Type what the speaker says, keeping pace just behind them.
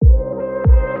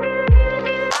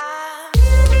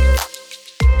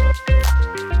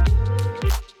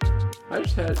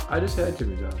had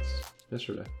Jimmy John's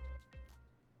yesterday.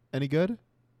 Any good?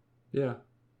 Yeah,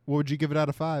 What would you give it out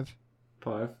of 5?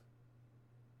 5.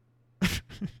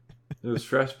 It was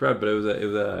fresh bread, but it was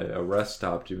a rest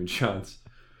stop Jimmy John's,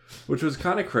 which was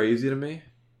kind of crazy to me.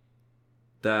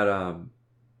 That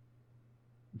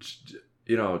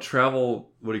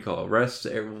travel. What do you call it?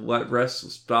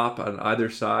 Rest stop on either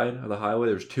side of the highway.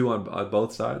 There's 2 on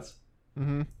both sides.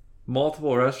 Mm-hmm.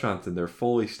 Multiple restaurants and they're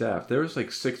fully staffed. There was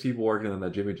like 6 people working in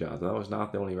that Jimmy John's. That was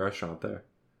not the only restaurant there.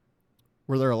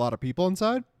 Were there a lot of people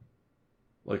inside?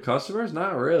 Like customers?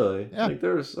 Not really. Yeah. Like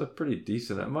there was a pretty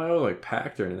decent. It might have like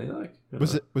packed or anything. Like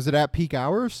Was it at peak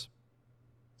hours?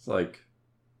 It's like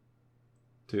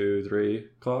 2, 3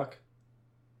 o'clock.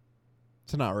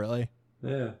 It's not really.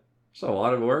 Yeah. There's a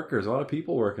lot of workers, a lot of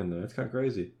people working there. It's kind of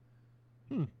crazy.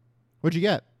 What'd you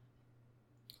get?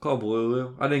 Club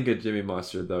Lulu. I didn't get Jimmy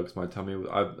Mustard though because my tummy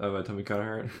kind of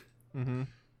hurt. Mm-hmm.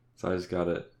 So I just got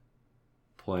it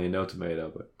plain, no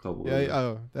tomato, but Club Lulu. Yeah.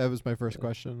 Oh, that was my first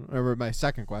question. Or my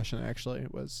second question actually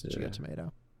was, did you get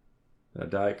tomato? A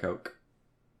Diet Coke.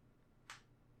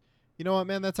 You know what,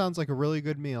 man? That sounds like a really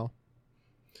good meal.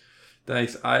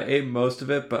 Thanks. I ate most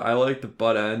of it, but I like the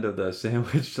butt end of the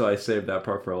sandwich, so I saved that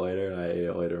part for later, and I ate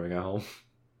it later when I got home.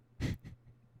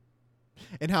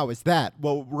 And how is that?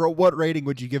 Well, what rating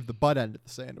would you give the butt end of the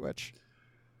sandwich?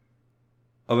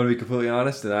 I'm going to be completely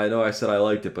honest, and I know I said I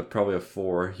liked it, but probably a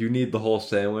 4. You need the whole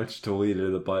sandwich to lead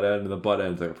to the butt end, and the butt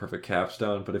end's like a perfect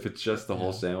capstone, but if it's just the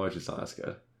whole sandwich, it's not as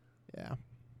good. Yeah.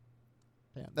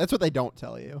 Yeah, that's what they don't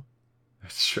tell you.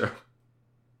 That's true.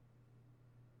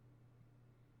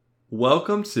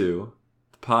 Welcome to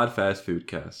the Pod Fast Food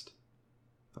Cast,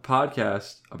 a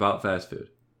podcast about fast food.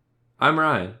 I'm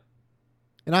Ryan.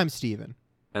 And I'm Steven.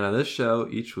 And on this show,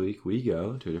 each week we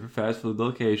go to a different fast food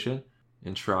location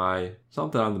and try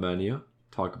something on the menu,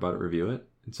 talk about it, review it.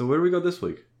 And so where do we go this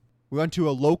week? We went to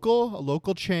a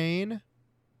local chain,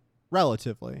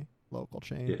 relatively local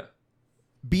chain. Yeah.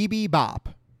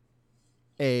 BIBIBOP.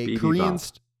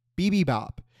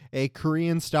 BIBIBOP. A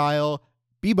Korean style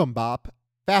bibimbap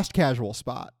fast casual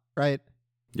spot, right?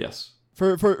 Yes.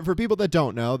 For people that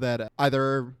don't know, that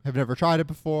either have never tried it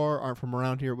before, aren't from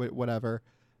around here, whatever,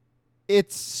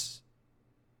 it's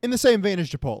in the same vein as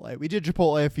Chipotle. We did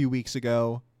Chipotle a few weeks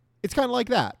ago. It's kind of like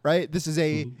that, right? This is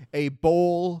a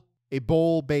bowl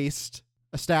based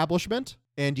establishment,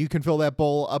 and you can fill that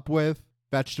bowl up with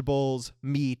vegetables,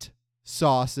 meat,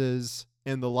 sauces,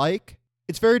 and the like.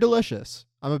 It's very delicious.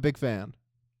 I'm a big fan.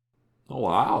 Oh,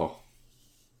 wow.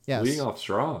 Yes. Leading off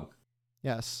strong.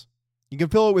 Yes. You can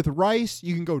fill it with rice.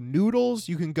 You can go noodles.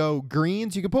 You can go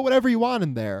greens. You can put whatever you want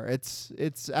in there. It's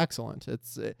excellent.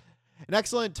 It's an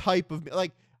excellent type of,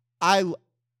 like, I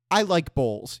like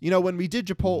bowls. You know, when we did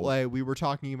Chipotle, we were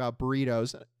talking about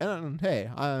burritos. And hey,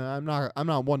 I'm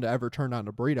not one to ever turn down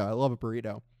a burrito. I love a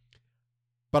burrito.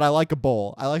 But I like a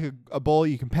bowl. I like a bowl.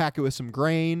 You can pack it with some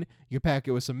grain. You can pack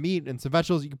it with some meat and some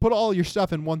vegetables. You can put all your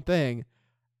stuff in one thing.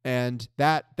 And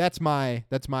that's my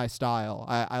style.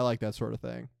 I like that sort of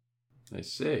thing. I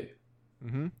see.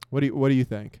 Mm-hmm. What do you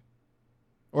think?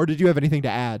 Or did you have anything to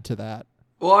add to that?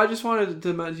 Well, I just wanted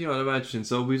to mention.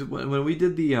 So when we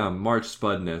did the March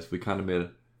Spudness,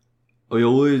 we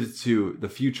alluded to the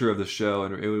future of the show,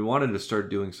 and we wanted to start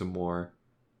doing some more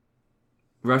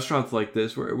restaurants like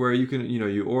this, where you can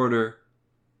you order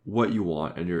what you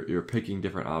want, and you're picking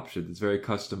different options. It's very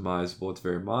customizable. It's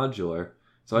very modular.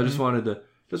 So I just wanted to,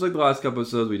 just like the last couple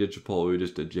episodes, we did Chipotle, we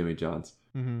just did Jimmy John's.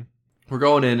 Mm-hmm. We're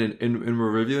going in and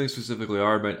we're reviewing specifically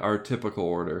our typical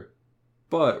order.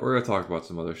 But we're going to talk about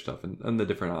some other stuff and the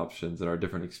different options and our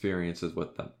different experiences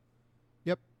with them.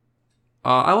 Yep.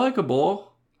 I like a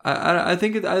bowl. I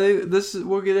think this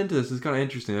we'll get into this. It's kind of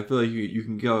interesting. I feel like you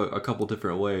can go a couple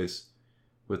different ways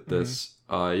with this.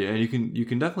 And you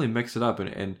can definitely mix it up.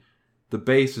 And the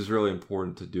base is really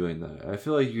important to doing that. I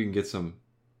feel like you can get some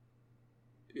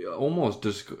almost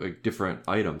just like different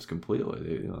items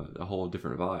completely. A whole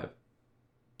different vibe.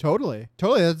 Totally.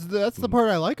 That's the part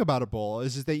I like about a bowl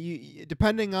is that you,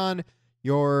 depending on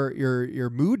your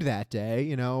mood that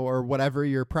day, or whatever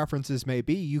your preferences may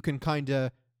be, you can kind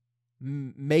of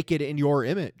make it in your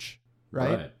image,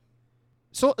 right?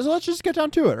 So let's just get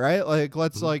down to it, right? Like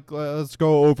let's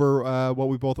go over what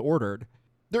we both ordered.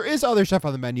 There is other stuff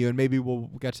on the menu, and maybe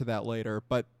we'll get to that later,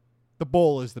 but the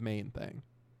bowl is the main thing.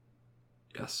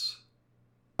 Yes.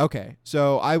 Okay,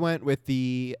 so I went with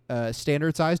the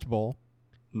standard sized bowl.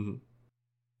 Mm-hmm.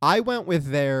 I went with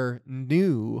their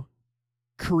new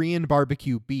Korean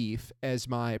barbecue beef as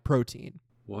my protein.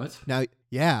 What? Now,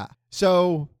 yeah.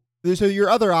 So your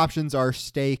other options are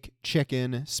steak,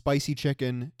 chicken, spicy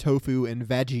chicken, tofu, and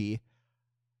veggie.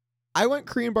 I went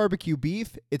Korean barbecue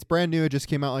beef. It's brand new. It just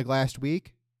came out like last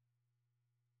week.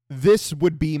 This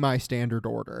would be my standard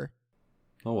order.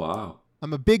 Oh, wow.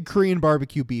 I'm a big Korean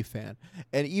barbecue beef fan.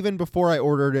 And even before I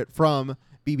ordered it from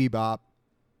BIBIBOP,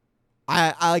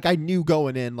 I knew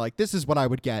going in, like, this is what I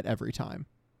would get every time.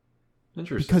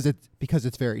 Interesting. Because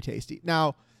it's very tasty.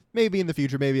 Now, maybe in the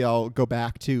future, maybe I'll go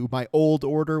back to my old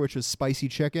order, which was spicy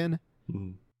chicken,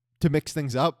 to mix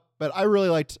things up. But I really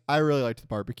liked the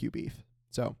barbecue beef.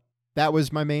 So that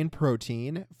was my main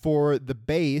protein. For the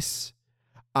base,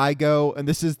 I go, and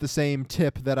this is the same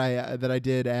tip that I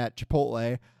did at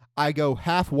Chipotle. I go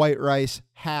half white rice,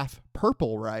 half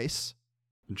purple rice.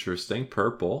 Interesting.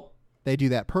 Purple. They do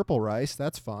that purple rice.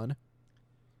 That's fun.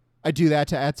 I do that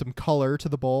to add some color to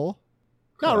the bowl.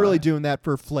 Not really doing that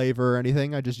for flavor or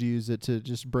anything. I just use it to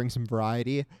just bring some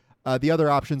variety. The other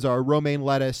options are romaine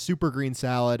lettuce, super green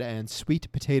salad, and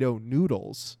sweet potato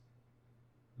noodles,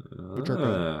 which are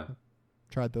good.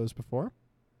 Tried those before.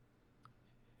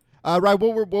 Right,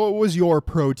 what was your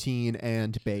protein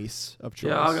and base of choice?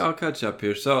 Yeah, I'll catch up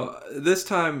here. So this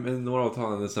time, in what I'll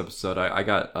talk in this episode, I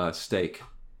got steak,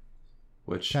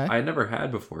 which I had never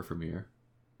had before from here,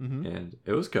 and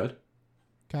it was good.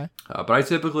 Okay. But I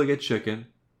typically get chicken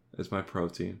as my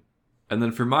protein. And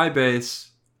then for my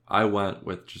base, I went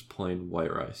with just plain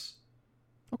white rice.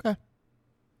 Okay.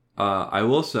 I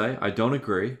will say, I don't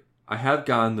agree. I have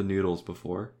gotten the noodles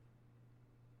before,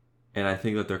 and I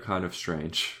think that they're kind of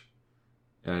strange.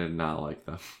 And I did not like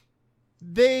them.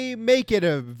 They make it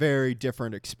a very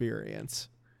different experience.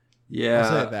 Yeah.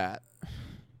 I'll say that.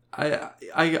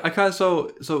 I kind of,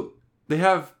 so they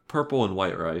have purple and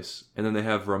white rice, and then they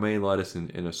have romaine lettuce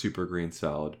in a super green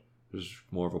salad, which is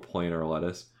more of a plainer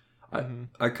lettuce.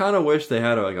 I kind of wish they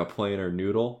had a plainer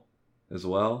noodle as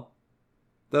well.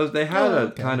 They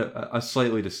had kind of a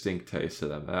slightly distinct taste to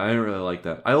them. I didn't really like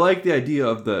that. I like the idea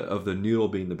of the noodle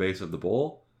being the base of the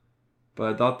bowl,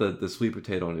 but I thought that the sweet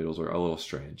potato noodles were a little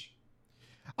strange.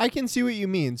 I can see what you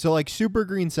mean. So like super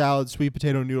green salad, sweet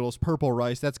potato noodles, purple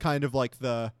rice, that's kind of like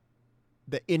the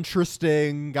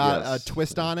interesting a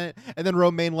twist on it. And then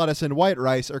romaine lettuce and white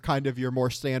rice are kind of your more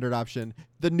standard option.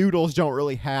 The noodles don't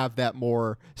really have that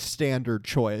more standard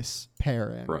choice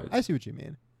pairing. Right. I see what you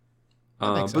mean.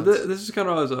 But this is kind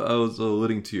of what I was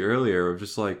alluding to earlier, of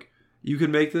just like, you could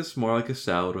make this more like a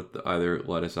salad with either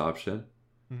lettuce option,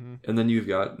 and then you've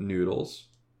got noodles,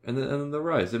 and then the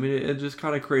rice. I mean, it just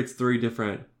kind of creates three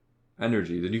different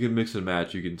energies, and you can mix and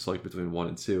match. You can select between 1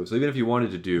 and 2. So even if you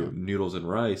wanted to do noodles and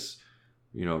rice,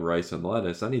 rice and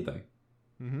lettuce, anything,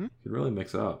 you can really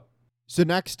mix it up. So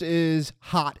next is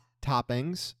hot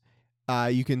toppings.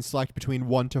 You can select between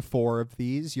 1 to 4 of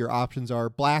these. Your options are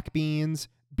black beans,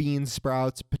 bean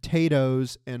sprouts,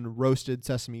 potatoes, and roasted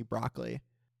sesame broccoli.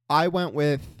 I went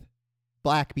with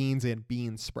black beans and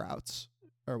bean sprouts,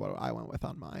 or what I went with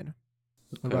on mine.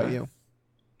 What about you?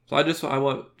 So I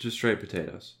want just straight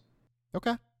potatoes.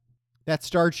 Okay. That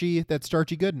starchy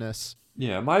goodness.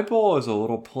 Yeah, my bowl is a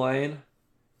little plain,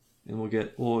 and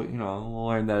we'll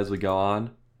learn that as we go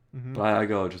on. But I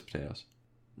go with just potatoes.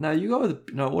 Now you go with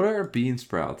what are bean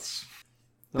sprouts?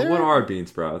 Now, what are bean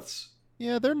sprouts?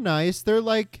 Yeah, they're nice.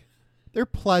 They're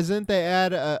pleasant. They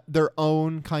add their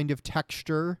own kind of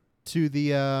texture to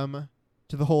the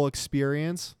whole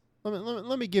experience.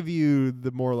 Let me give you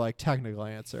the more like technical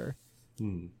answer.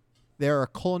 They're a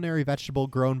culinary vegetable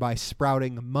grown by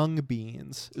sprouting mung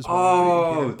beans.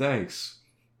 Thanks.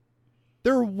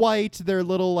 They're white. They're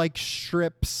little like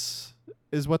strips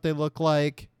is what they look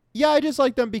like. Yeah, I just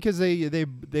like them because they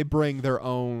bring their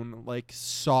own like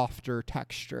softer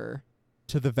texture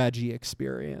to the veggie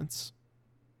experience.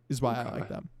 Is why I like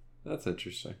them. That's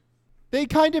interesting. They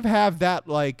kind of have that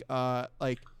like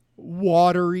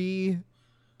watery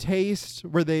taste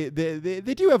where they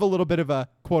do have a little bit of a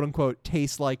quote unquote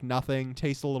taste like nothing,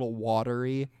 taste a little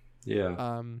watery.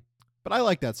 Yeah. But I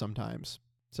like that sometimes.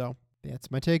 So that's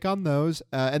my take on those.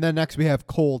 And then next we have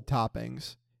cold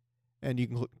toppings, and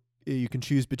you can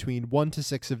choose between 1 to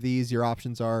 6 of these. Your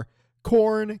options are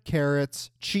corn,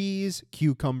 carrots, cheese,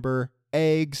 cucumber,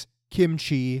 eggs,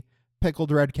 kimchi,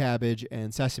 pickled red cabbage,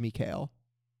 and sesame kale.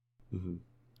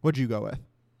 What'd you go with?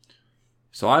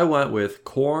 So I went with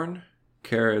corn,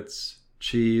 carrots,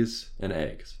 cheese, and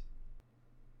eggs.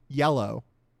 Yellow.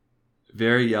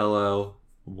 Very yellow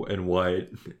and white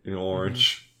and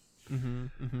orange.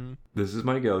 This is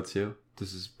my go-to.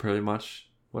 This is pretty much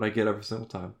what I get every single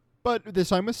time. But this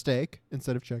time with steak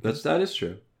instead of chicken. That is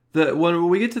true. When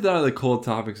we get to the cold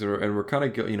topics and we're kind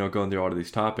of going through all of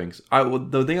these toppings,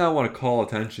 the thing I want to call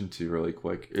attention to really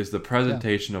quick is the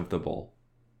presentation of the bowl,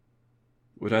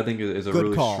 which I think is a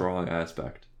really strong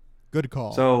aspect. Good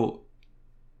call. So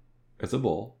It's a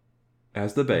bowl. It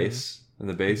has the base, and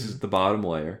the base is the bottom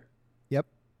layer. Yep.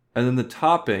 And then the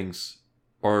toppings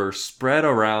are spread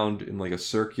around in like a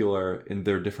circular in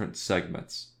their different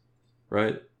segments,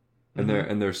 right? And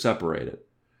they're separated.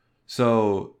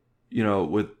 So,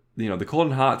 with the cold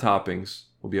and hot toppings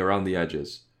will be around the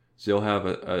edges. So you'll have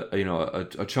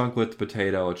a chunk with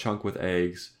potato, a chunk with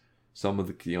eggs, some with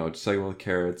the segment with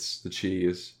carrots, the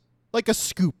cheese. Like a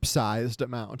scoop-sized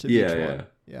amount of each one.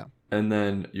 Yeah. And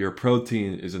then your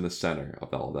protein is in the center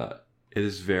of all that. It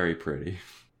is very pretty.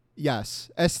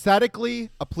 Yes. Aesthetically,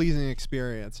 a pleasing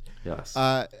experience. Yes.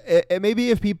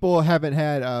 Maybe if people haven't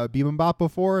had BIBIBOP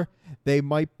before, they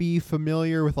might be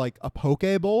familiar with like a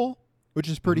poke bowl, which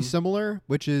is pretty similar,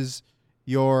 which is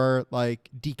your like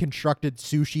deconstructed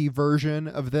sushi version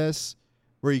of this,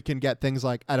 where you can get things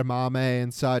like edamame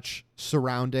and such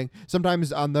surrounding.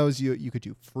 Sometimes on those you could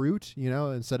do fruit,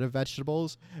 instead of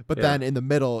vegetables. But then in the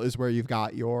middle is where you've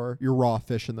got your raw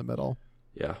fish in the middle.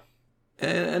 Yeah.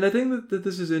 And I think that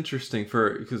this is interesting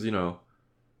because,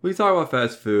 we talk about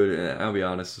fast food, and I'll be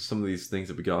honest, some of these things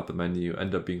that we get off the menu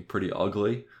end up being pretty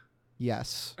ugly.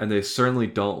 Yes. And they certainly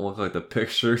don't look like the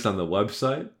pictures on the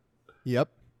website. Yep.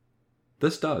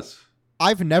 This does.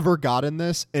 I've never gotten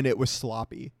this, and it was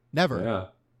sloppy. Never. Yeah.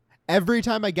 Every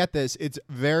time I get this, it's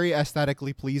very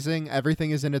aesthetically pleasing. Everything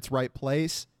is in its right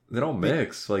place. They don't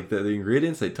mix. Like the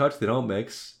ingredients they touch, they don't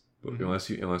mix. Unless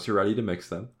you're ready to mix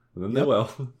them. And then they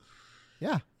will.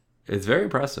 Yeah. It's very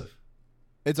impressive.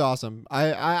 It's awesome.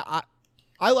 I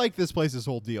like this place's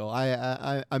whole deal.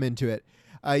 I'm into it.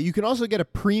 You can also get a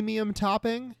premium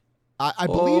topping. I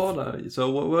believe. Hold on. So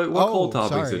what cold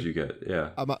toppings did you get? Yeah.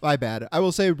 My bad. I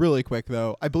will say really quick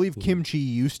though. I believe kimchi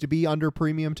used to be under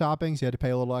premium toppings. You had to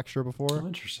pay a little extra before. Oh,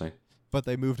 interesting. But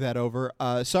they moved that over.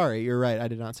 Sorry, you're right. I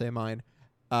did not say mine.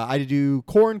 I do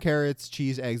corn, carrots,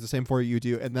 cheese, eggs, the same four you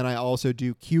do, and then I also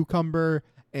do cucumber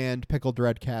and pickled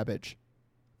red cabbage.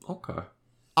 Okay.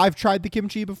 I've tried the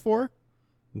kimchi before.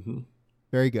 Mm-hmm.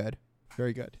 Very good.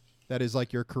 Very good. That is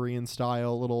like your Korean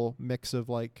style little mix of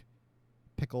like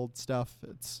pickled stuff.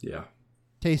 It's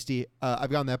tasty. I've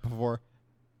gotten that before.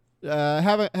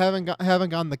 Haven't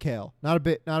gone the kale. Not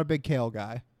a big kale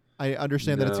guy. I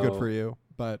understand that it's good for you,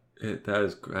 but that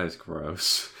is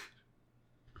gross.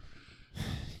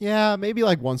 Yeah, maybe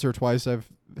like once or twice I've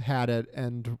had it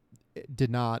and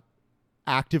did not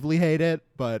actively hate it,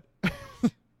 but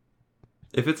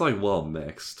if it's like well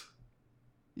mixed.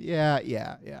 Yeah.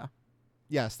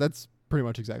 Yes, that's pretty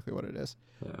much exactly what it is.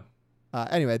 Yeah.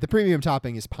 Anyway, the premium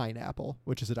topping is pineapple,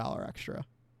 which is $1 extra.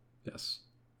 Yes.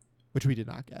 Which we did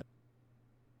not get.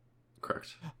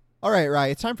 Correct. All right,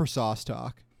 it's time for sauce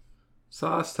talk.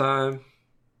 Sauce time.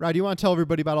 Rye, do you want to tell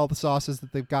everybody about all the sauces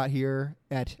that they've got here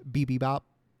at BIBIBOP?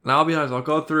 Now, I'll be honest, I'll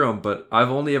go through them, but I've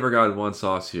only ever gotten one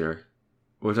sauce here,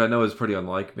 which I know is pretty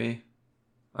unlike me.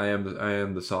 I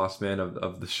am the sauce man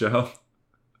of the show.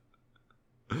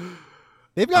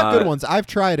 They've got good ones. I've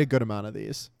tried a good amount of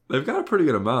these. They've got a pretty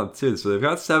good amount, too. So they've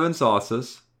got 7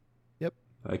 sauces. Yep.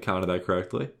 I counted that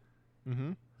correctly.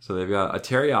 Mm-hmm. So they've got a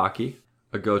teriyaki,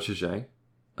 a gochujang,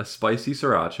 a spicy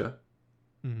sriracha,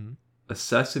 a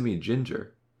sesame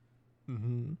ginger,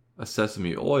 a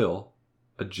sesame oil,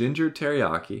 a ginger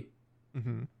teriyaki,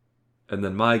 and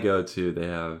then my go-to, they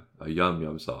have a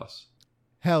yum sauce.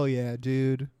 Hell yeah,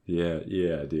 dude. Yeah,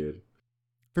 dude.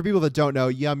 For people that don't know,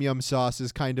 yum sauce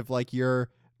is kind of like your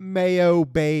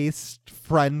mayo-based,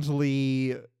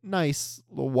 friendly, nice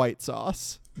little white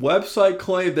sauce.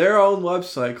 Their own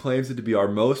website claims it to be our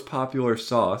most popular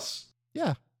sauce.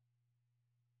 Yeah.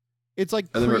 It's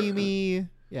like creamy.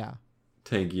 Yeah.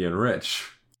 Tangy and rich.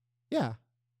 Yeah.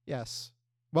 Yes.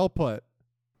 Well put.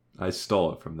 I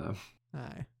stole it from them.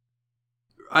 Aye.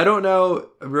 I don't know,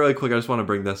 really quick, I just want to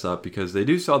bring this up because they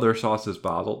do sell their sauces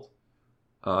bottled.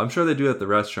 I'm sure they do at the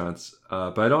restaurants,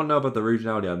 but I don't know about the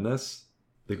regionality on this.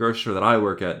 The grocery store that I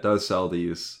work at does sell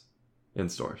these in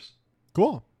stores.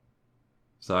 Cool.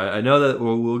 So I know that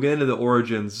we'll get into the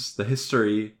origins, the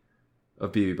history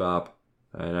of BIBIBOP,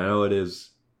 and I know it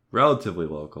is relatively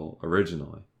local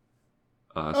originally.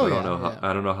 I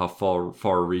don't know how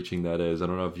far-reaching that is. I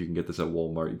don't know if you can get this at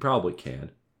Walmart. You probably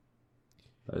can.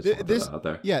 I just want that out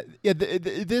there. Yeah.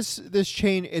 This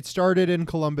chain, it started in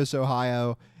Columbus,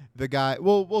 Ohio. The guy,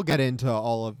 we'll get into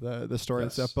all of the story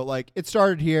and stuff, but like it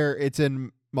started here. It's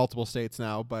in multiple states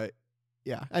now, but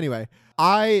yeah. Anyway,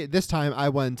 this time I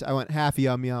went half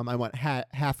yum. I went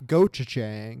half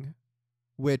gochujang,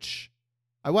 which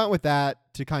I went with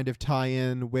that to kind of tie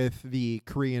in with the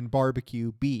Korean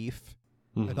barbecue beef.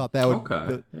 I thought that would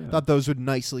thought those would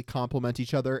nicely complement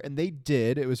each other, and they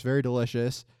did. It was very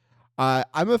delicious.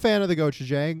 I'm a fan of the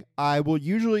gochujang. I will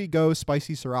usually go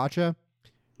spicy sriracha,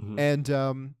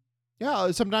 and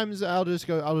yeah, sometimes I'll just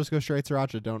go straight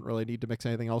sriracha. Don't really need to mix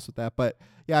anything else with that. But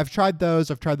yeah, I've tried those.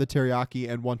 I've tried the teriyaki,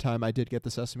 and one time I did get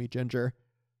the sesame ginger,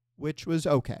 which was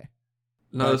okay.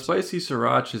 Now, the spicy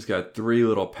sriracha's got 3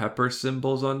 little pepper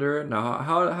symbols under it. Now,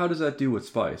 how does that do with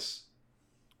spice?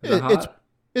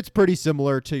 It's pretty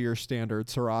similar to your standard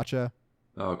sriracha.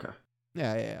 Oh, okay.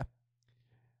 Yeah.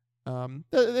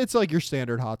 It's like your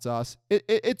standard hot sauce.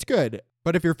 It's good,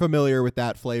 but if you're familiar with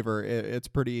that flavor, it's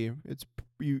pretty.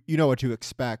 You know what to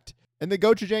expect. And the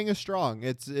gochujang is strong.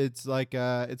 It's like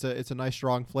it's a nice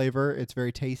strong flavor. It's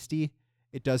very tasty.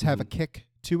 It does have a kick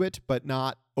to it, but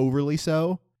not overly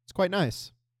so. It's quite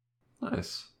nice.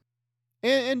 Nice.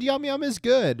 And Yum Yum is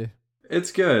good.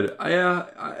 It's good. I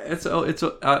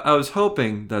was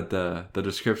hoping that the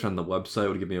description on the website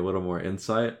would give me a little more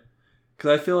insight,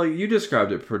 because I feel like you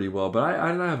described it pretty well, but I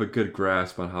don't have a good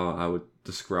grasp on how I would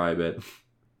describe it.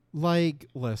 Like,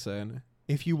 listen,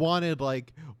 if you wanted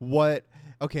like what,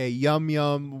 okay, Yum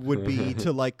Yum would be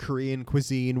to like Korean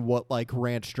cuisine what like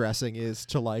ranch dressing is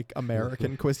to like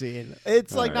American cuisine.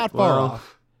 It's like not far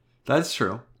off. That's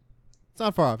true. It's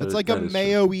not far off. It's like a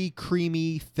mayo-y,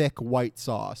 creamy, thick white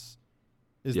sauce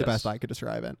is the best I could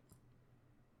describe it.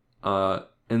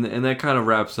 And that kind of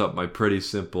wraps up my pretty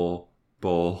simple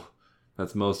bowl.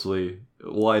 That's mostly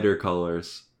lighter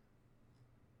colors.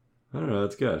 I don't know.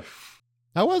 It's good.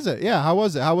 How was it? Yeah, how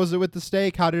was it? How was it with the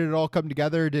steak? How did it all come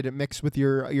together? Did it mix with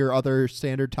your other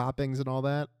standard toppings and all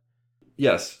that?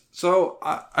 Yes. So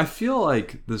I feel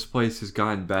like this place has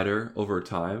gotten better over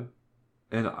time.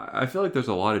 And I feel like there's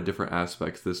a lot of different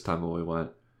aspects this time when we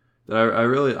went that I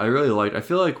really liked. I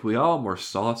feel like we all have more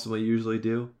sauce than we usually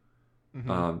do.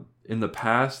 Mm-hmm. In the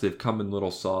past, they've come in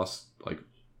little sauce like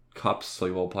cups, like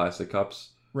little plastic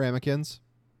cups. Ramekins.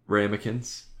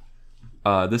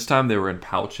 This time they were in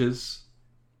pouches,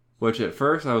 which at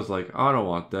first I was like, oh, I don't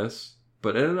want this.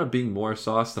 But it ended up being more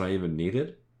sauce than I even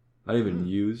needed. I didn't even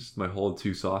use my whole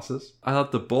 2 sauces. I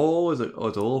thought the bowl was a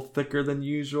little thicker than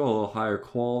usual, a little higher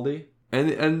quality.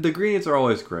 And the ingredients are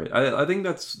always great. I think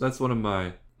that's one of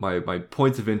my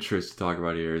points of interest to talk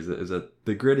about here is that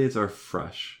the ingredients are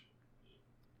fresh.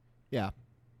 Yeah.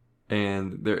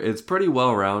 And it's pretty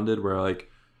well rounded. Where like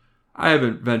I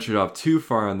haven't ventured off too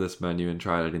far on this menu and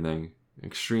tried anything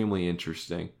extremely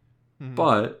interesting. Mm-hmm.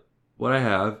 But what I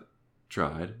have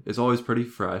tried is always pretty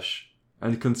fresh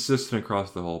and consistent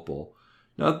across the whole bowl.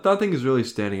 Now, nothing is really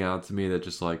standing out to me that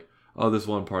just like, oh, this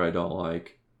one part I don't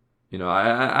like. You know,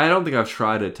 I don't think I've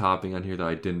tried a topping on here that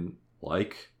I didn't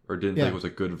like or didn't think was a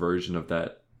good version of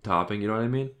that topping. You know what I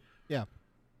mean? Yeah.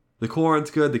 The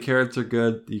corn's good. The carrots are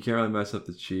good. You can't really mess up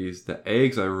the cheese. The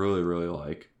eggs I really, really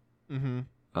like. Mm-hmm.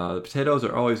 The potatoes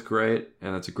are always great,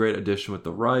 and it's a great addition with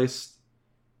the rice.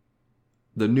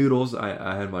 The noodles,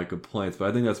 I had my complaints, but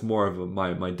I think that's more of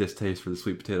my distaste for the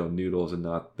sweet potato noodles and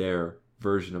not their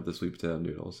version of the sweet potato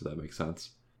noodles, if that makes sense.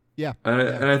 Yeah.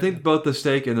 And I think both the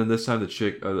steak and then this time the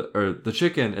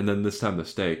chicken and then this time the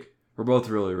steak were both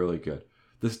really, really good.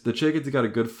 The chicken's got a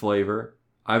good flavor.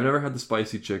 I've never had the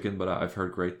spicy chicken, but I've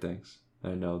heard great things. I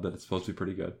know that it's supposed to be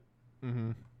pretty good.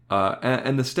 Mm-hmm.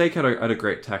 And the steak had a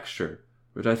great texture,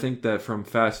 which I think that from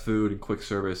fast food and quick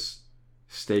service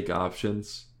steak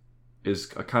options is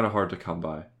kind of hard to come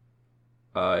by.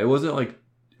 It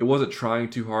wasn't trying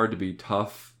too hard to be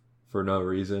tough for no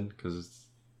reason, because it's,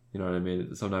 you know what I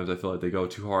mean? Sometimes I feel like they go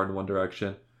too hard in one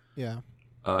direction. Yeah.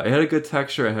 It had a good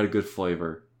texture. It had a good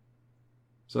flavor.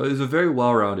 So it was a very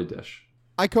well-rounded dish.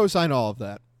 I co-sign all of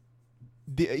that.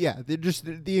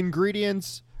 The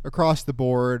ingredients across the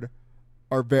board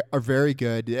are very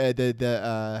good.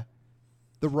 The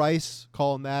rice,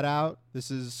 calling that out.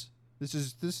 This is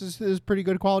pretty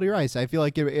good quality rice. I feel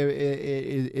like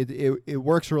it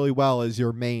works really well as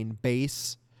your main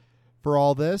base for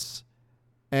all this.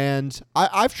 And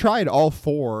I've tried all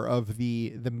 4 of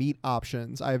the meat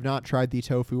options. I have not tried the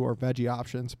tofu or veggie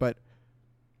options, but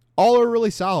all are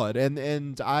really solid.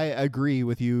 And I agree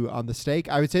with you on the steak.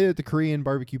 I would say that the Korean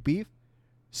barbecue beef,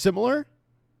 similar,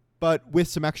 but with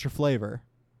some extra flavor,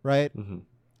 right? Mm-hmm.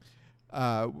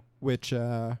 Which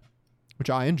I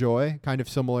enjoy. Kind of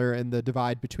similar in the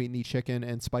divide between the chicken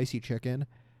and spicy chicken.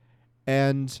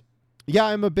 And yeah,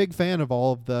 I'm a big fan of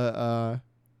all of the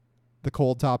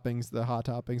cold toppings, the hot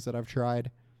toppings that I've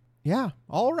tried. Yeah,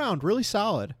 all around really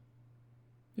solid.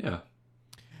 Yeah.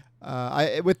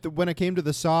 When it came to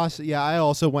the sauce, yeah, I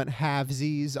also went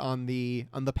halvesies on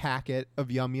the packet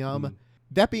of Yum Yum. Mm.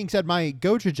 That being said, my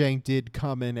gochujang did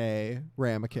come in a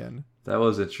ramekin. That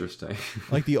was interesting.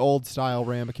 Like the old style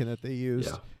ramekin that they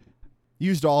used. Yeah.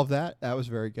 Used all of that. That was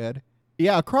very good.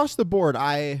 Yeah, across the board,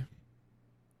 I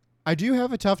do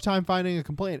have a tough time finding a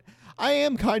complaint. I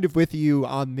am kind of with you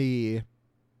on the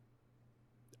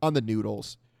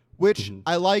noodles, which Mhm.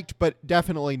 I liked, but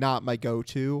definitely not my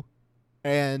go-to.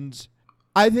 And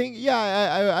I think,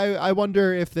 yeah, I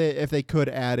wonder if they could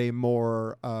add a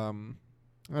more I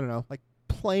don't know, like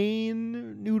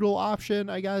plain noodle option,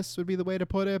 I guess would be the way to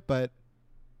put it, but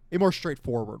a more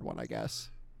straightforward one, I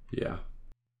guess. Yeah.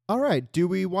 All right, do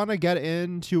we want to get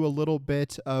into a little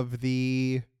bit of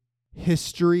the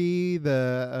history,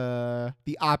 the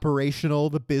operational,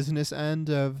 the business end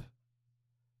of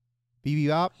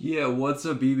BIBIBOP? Yeah, what's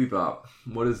a BIBIBOP?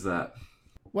 What is that?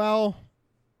 Well,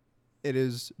 it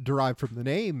is derived from the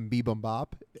name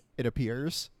BIBIBOP, it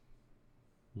appears.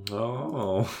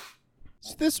 Oh.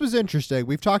 So this was interesting.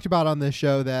 We've talked about on this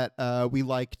show that we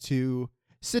like to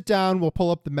sit down, we'll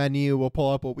pull up the menu, we'll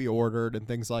pull up what we ordered and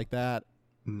things like that.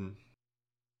 Mm.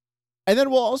 And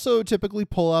then we'll also typically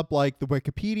pull up like the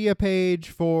Wikipedia page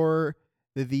for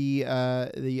the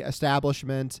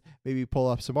establishment, maybe pull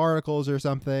up some articles or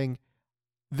something.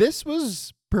 This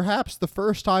was perhaps the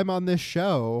first time on this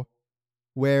show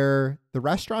where the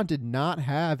restaurant did not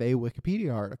have a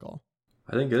Wikipedia article.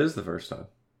 I think it is the first time.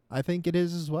 I think it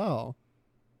is as well.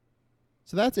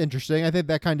 So that's interesting. I think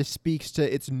that kind of speaks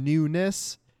to its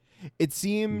newness. It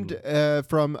seemed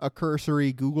from a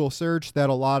cursory Google search that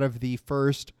a lot of the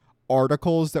first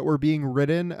articles that were being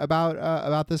written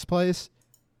about this place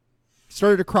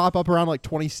started to crop up around like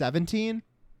 2017.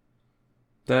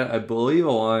 That, I believe,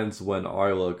 aligns when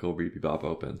our local BIBIBOP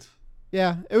opened.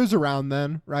 Yeah, it was around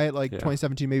then, right? Like Yeah.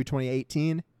 2017, maybe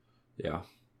 2018. Yeah.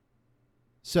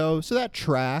 So that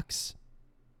tracks.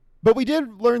 But we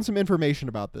did learn some information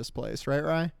about this place, right,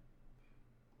 Rye?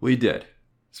 We did.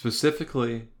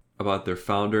 Specifically about their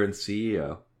founder and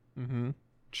CEO, Mm-hmm.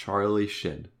 Charlie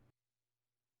Shin.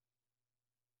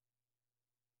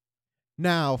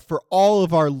 Now, for all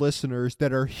of our listeners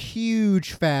that are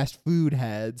huge fast food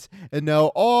heads and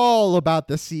know all about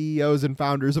the CEOs and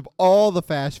founders of all the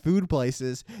fast food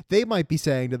places, they might be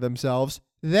saying to themselves,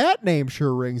 that name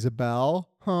sure rings a bell,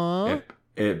 huh?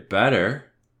 It better.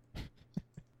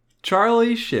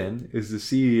 Charlie Shin is the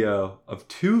CEO of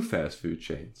 2 fast food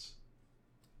chains.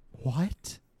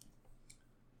 What?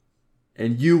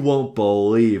 And you won't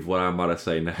believe what I'm about to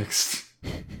say next.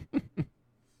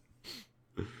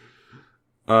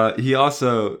 He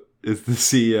also is the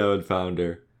CEO and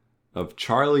founder of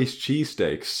Charlie's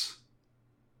Cheesesteaks,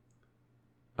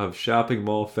 of shopping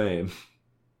mall fame.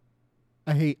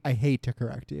 I hate to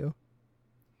correct you.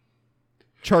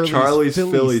 Charlie's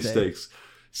Philly Steaks.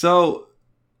 So,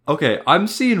 okay, I'm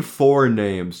seeing 4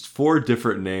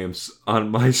 different names on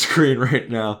my screen right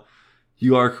now.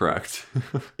 You are correct.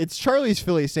 It's Charlie's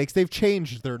Philly Steaks. They've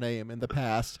changed their name in the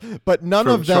past, but none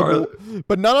of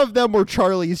them were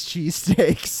Charlie's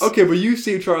Cheesesteaks. Okay, but you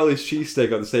see Charlie's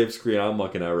Cheesesteak on the same screen I'm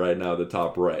looking at right now, the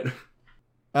top right.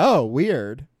 Oh,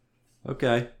 weird.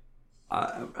 Okay.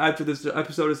 After this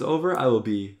episode is over, I will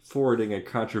be forwarding a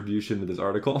contribution to this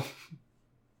article.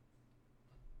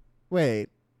 Wait.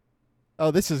 Oh,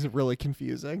 this is really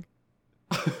confusing.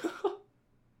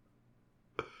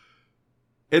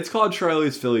 It's called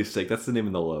Charlie's Philly Steak. That's the name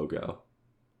of the logo.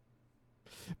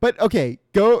 But okay,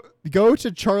 go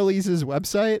to Charlie's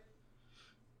website.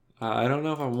 I don't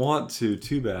know if I want to.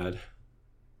 Too bad.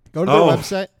 Go to their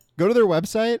website. Go to their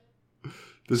website.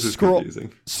 This is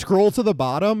confusing. Scroll to the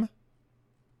bottom.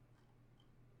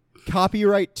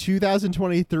 Copyright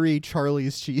 2023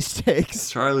 Charlie's Cheesesteaks.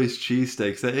 Charlie's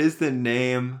Cheesesteaks. That is the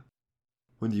name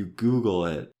when you Google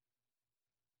it.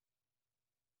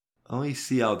 I only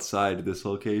see outside this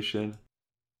location.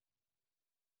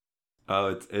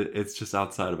 Oh, it's just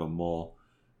outside of a mall.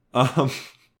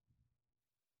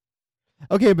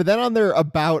 Okay, but then on their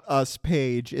About Us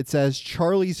page, it says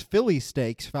Charlie's Philly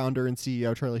Steaks, founder and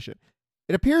CEO Charlie Shin.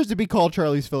 It appears to be called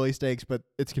Charlie's Philly Steaks, but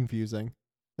it's confusing.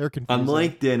 They're confusing. On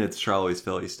LinkedIn, it's Charlie's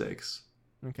Philly Steaks.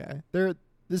 Okay.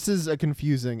 This is a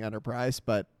confusing enterprise,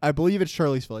 but I believe it's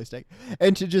Charlie's Philly Steak.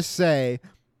 And to just say,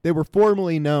 they were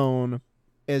formerly known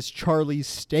as Charlie's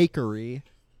Steakery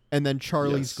and then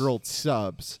Charlie's Grilled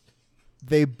Subs.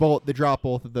 They dropped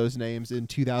both of those names in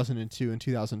 2002 and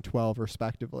 2012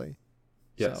 respectively.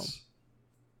 Yes. So.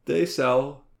 They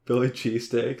sell Philly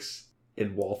cheesesteaks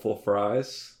and waffle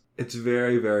fries. It's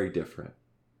very, very different.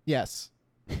 Yes.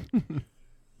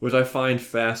 Which I find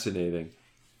fascinating.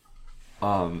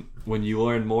 When you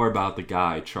learn more about the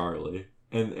guy, Charlie.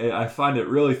 And I find it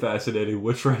really fascinating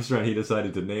which restaurant he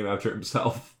decided to name after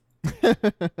himself.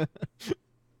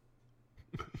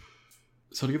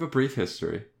 So to give a brief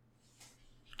history,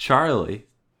 Charlie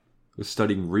was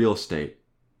studying real estate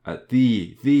at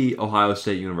the Ohio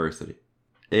State University.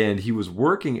 And he was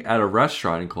working at a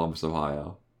restaurant in Columbus,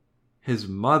 Ohio. His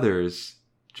mother's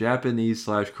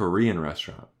Japanese/Korean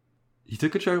restaurant. He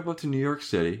took a trip up to New York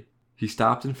City. He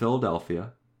stopped in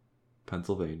Philadelphia,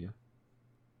 Pennsylvania.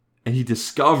 And he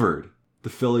discovered the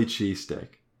Philly cheesesteak.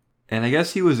 And I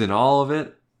guess he was in all of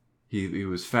it. He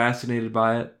was fascinated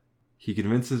by it. He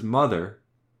convinced his mother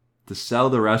to sell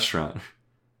the restaurant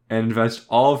and invest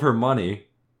all of her money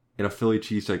in a Philly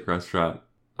cheesesteak restaurant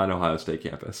on Ohio State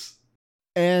campus.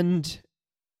 And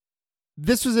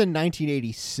this was in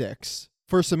 1986.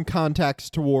 For some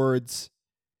context towards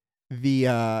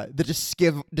the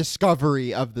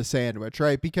discovery of the sandwich,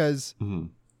 right? Because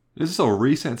Is this a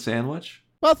recent sandwich?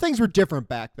 Well, things were different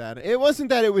back then. It wasn't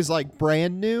that it was like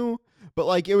brand new, but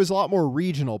like it was a lot more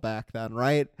regional back then,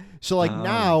 right? So like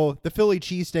now the Philly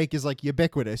cheesesteak is like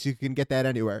ubiquitous. You can get that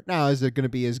anywhere. Now, is it going to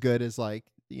be as good as like,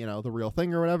 you know, the real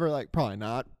thing or whatever? Like probably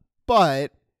not.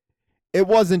 But it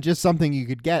wasn't just something you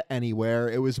could get anywhere.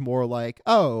 It was more like,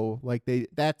 oh, like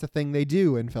that's a thing they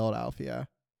do in Philadelphia.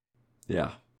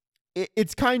 Yeah.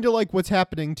 It's kind of like what's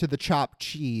happening to the chopped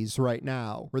cheese right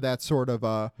now, where that's sort of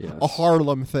a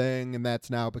Harlem thing, and that's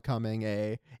now becoming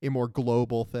a more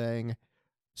global thing,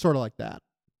 sort of like that.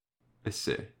 I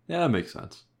see. Yeah, that makes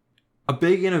sense. A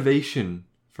big innovation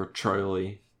for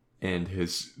Charlie and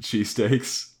his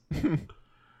cheesesteaks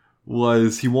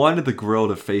was he wanted the grill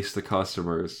to face the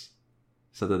customers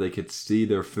so that they could see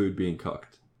their food being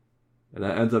cooked. And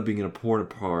that ends up being an important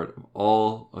part of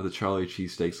all of the Charlie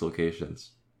cheesesteaks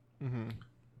locations. Mm-hmm.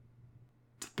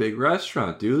 It's a big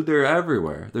restaurant, dude. They're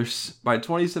everywhere. There's by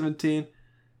 2017,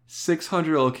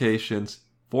 600 locations,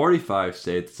 45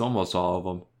 states, almost all of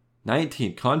them,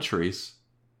 19 countries.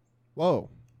 Whoa.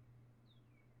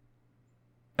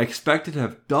 Expected to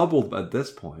have doubled at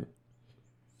this point.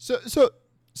 So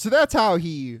that's how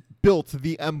he built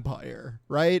the empire,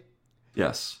 right?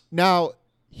 Yes. Now,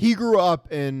 he grew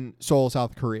up in Seoul,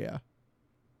 South Korea.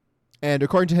 And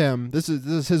according to him, this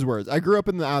is his words. I grew up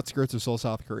in the outskirts of Seoul,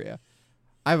 South Korea.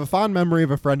 I have a fond memory of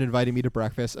a friend inviting me to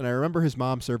breakfast, and I remember his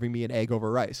mom serving me an egg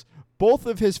over rice. Both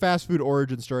of his fast food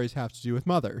origin stories have to do with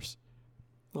mothers.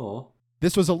 Oh.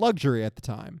 This was a luxury at the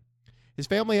time. His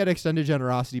family had extended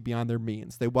generosity beyond their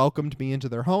means. They welcomed me into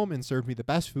their home and served me the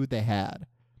best food they had.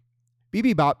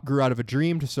 BIBIBOP grew out of a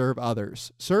dream to serve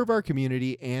others, serve our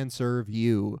community, and serve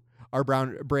you. Our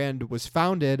brand was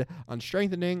founded on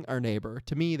strengthening our neighbor.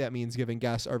 To me, that means giving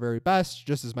guests our very best,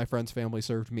 just as my friend's family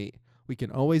served me. We can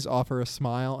always offer a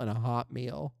smile and a hot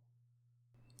meal.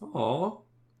 Oh.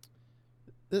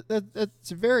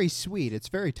 That's very sweet. It's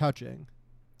very touching.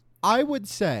 I would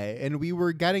say, and we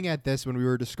were getting at this when we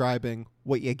were describing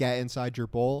what you get inside your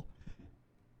bowl,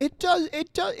 it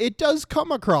does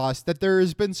come across that there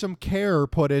has been some care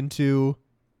put into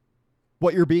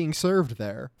what you're being served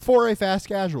there for a fast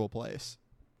casual place.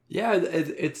 Yeah,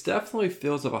 it definitely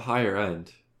feels of a higher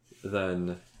end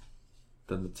than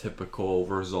the typical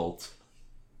result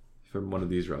from one of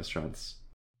these restaurants.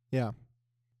 Yeah.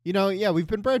 You know, yeah, we've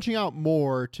been branching out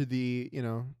more to the,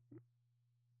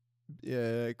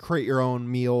 create your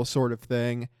own meal sort of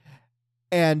thing.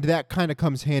 And that kind of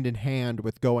comes hand in hand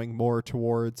with going more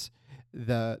towards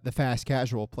the fast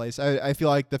casual place. I feel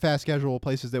like the fast casual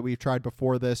places that we've tried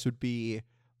before this would be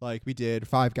like we did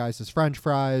Five Guys' French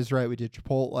fries, right? We did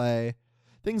Chipotle,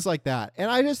 things like that.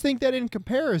 And I just think that in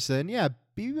comparison, yeah,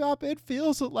 BIBIBOP, it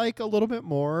feels like a little bit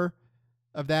more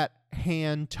of that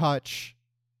hand touch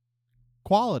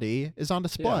quality is on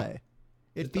display.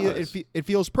 Yeah, it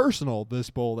feels personal, this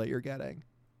bowl that you're getting.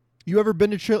 You ever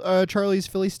been to Charlie's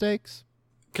Philly Steaks?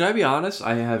 Can I be honest?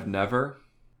 I have never,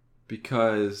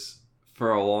 because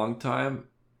for a long time,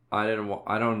 I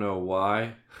don't know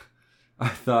why. I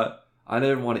thought I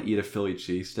didn't want to eat a Philly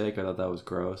cheesesteak. I thought that was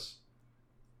gross.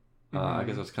 I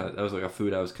guess that was like a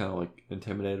food I was kind of like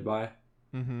intimidated by.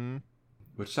 Mm-hmm.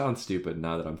 Which sounds stupid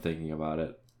now that I'm thinking about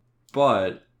it.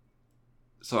 But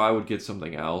so I would get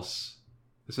something else,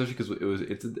 especially because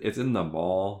it's in the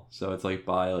mall, so it's like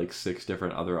buy like 6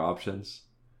 different other options.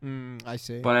 I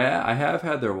see. But I have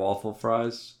had their waffle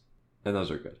fries, and those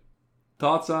are good.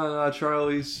 Thoughts on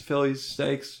Charlie's Philly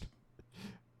Steaks?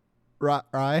 Right.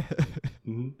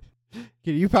 Mm-hmm.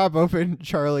 Can you pop open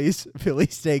Charlie's Philly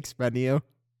Steaks menu?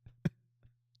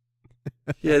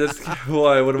 Yeah, that's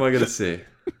why. What am I gonna say?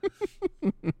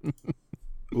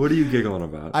 What are you giggling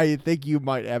about? I think you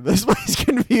might have this place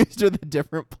confused with a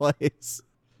different place.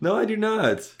 No, I do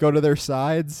not. Go to their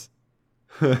sides.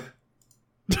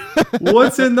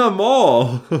 What's in the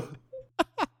mall?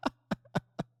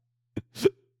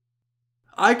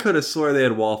 I could have swore they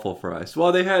had waffle fries.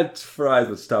 Well, they had fries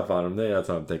with stuff on them. That's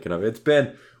what I'm thinking of. It's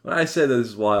been, when I say this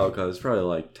is wild, because it's probably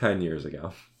like 10 years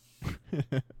ago.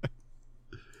 It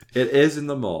is in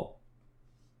the mall.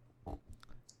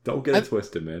 Don't get it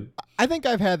twisted, man. I think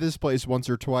I've had this place once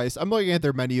or twice. I'm looking at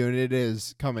their menu, and it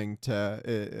is coming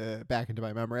to back into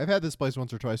my memory. I've had this place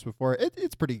once or twice before.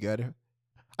 It's pretty good.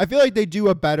 I feel like they do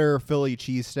a better Philly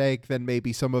cheesesteak than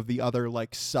maybe some of the other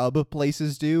like sub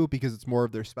places do because it's more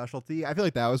of their specialty. I feel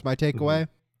like that was my takeaway.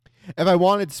 Mm-hmm. If I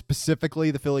wanted specifically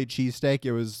the Philly cheesesteak,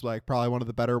 it was like probably one of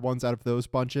the better ones out of those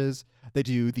bunches. They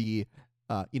do the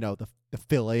the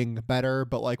filling better,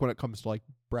 but like when it comes to like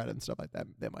bread and stuff like that,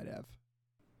 they might have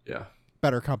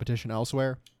better competition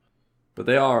elsewhere. But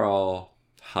they are all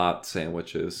hot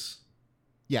sandwiches.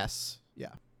 Yes.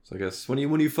 Yeah. So I guess when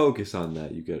you focus on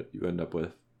that, you end up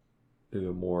with a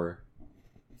more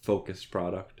focused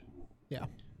product. Yeah.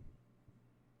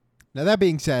 Now that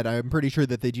being said, I'm pretty sure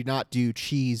that they do not do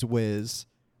Cheese Whiz,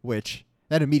 which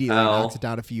that immediately knocks it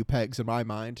down a few pegs in my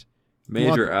mind.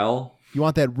 Major L. You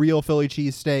want that real Philly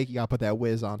cheesesteak, you got to put that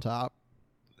whiz on top.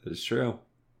 That is true.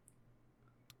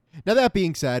 Now that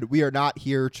being said, we are not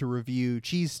here to review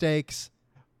cheesesteaks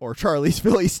or Charlie's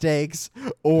Philly steaks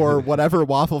or whatever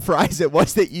waffle fries it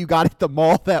was that you got at the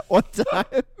mall that one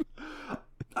time.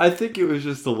 I think it was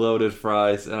just the loaded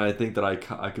fries, and I think that I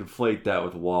conflate that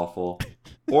with waffle.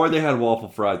 Or they had waffle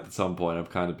fries at some point. I'm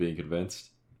kind of being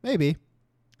convinced. Maybe.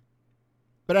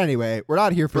 But anyway, we're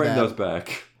not here for that. Bring those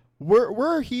back.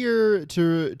 We're here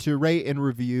to rate and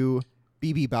review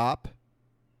BIBIBOP.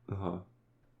 Uh-huh.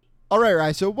 All right,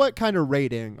 Rye. So what kind of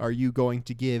rating are you going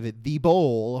to give the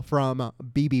bowl from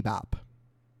BIBIBOP?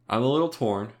 I'm a little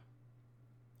torn.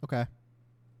 Okay.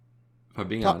 If I'm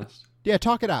being honest. Yeah,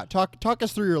 talk it out. Talk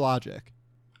us through your logic.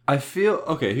 I feel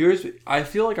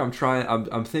like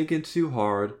I'm thinking too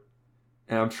hard,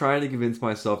 and I'm trying to convince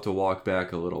myself to walk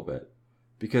back a little bit.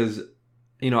 Because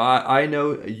I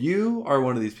know you are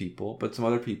one of these people, but some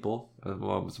other people, some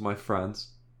of my friends,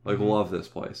 love this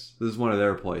place. This is one of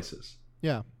their places.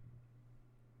 Yeah.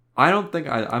 I don't think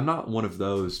I'm not one of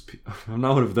those. I'm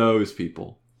not one of those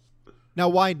people. Now,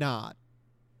 why not?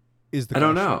 I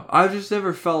don't know. I've just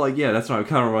never felt like that's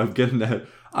what I'm getting at.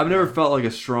 I've never felt like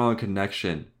a strong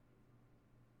connection,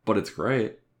 but it's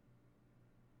great.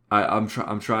 I'm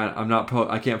trying.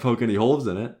 I can't poke any holes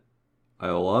in it. I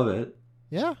love it.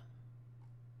 Yeah.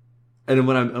 And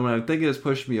when I'm thinking it's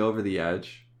pushed me over the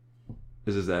edge,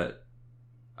 is that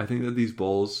I think that these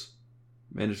bowls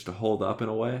manage to hold up in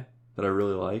a way that I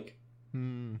really like.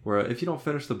 Where if you don't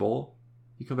finish the bowl,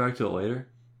 you come back to it later,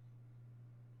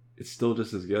 it's still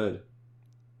just as good.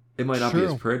 It might not be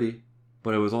as pretty,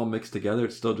 but it was all mixed together.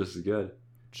 It's still just as good.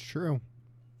 It's true.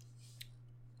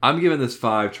 I'm giving this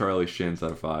 5 Charlie Shins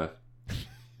out of 5.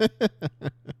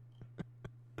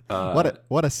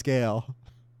 What a scale.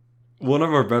 One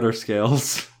of our better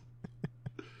scales.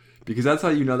 Because that's how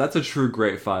you know that's a true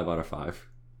great 5 out of 5.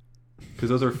 Because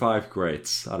those are 5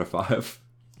 greats out of 5.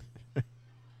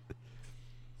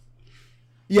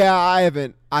 Yeah, I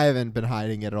haven't been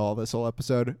hiding it at all this whole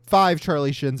episode. 5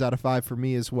 Charlie Shins out of 5 for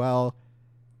me as well.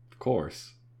 Of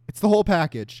course. It's the whole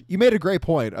package. You made a great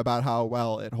point about how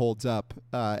well it holds up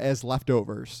as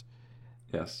leftovers.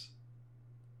 Yes.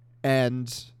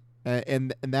 And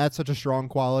that's such a strong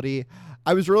quality.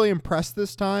 I was really impressed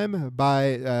this time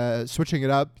by switching it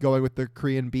up, going with the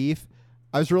Korean beef.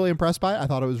 I was really impressed by it. I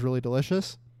thought it was really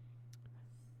delicious.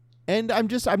 And I'm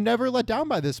never let down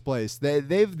by this place.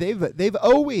 They've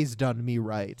always done me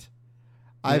right.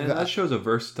 That shows a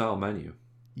versatile menu.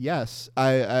 Yes,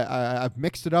 I've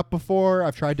mixed it up before.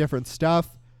 I've tried different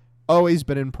stuff. Always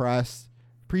been impressed.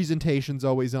 Presentation's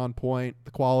always on point.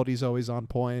 The quality's always on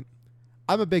point.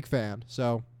 I'm a big fan.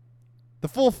 So, the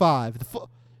full 5,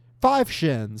 5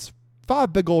 Shins,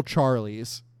 5 big old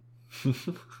Charlies.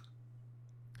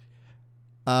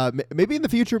 Maybe in the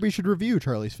future we should review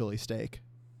Charlie's Philly steaks.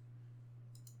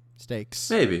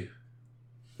 Maybe.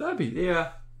 That'd be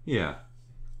yeah.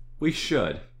 We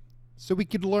should. So we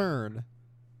could learn.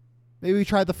 Maybe we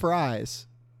try the fries.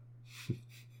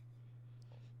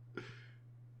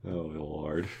 Oh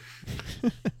Lord.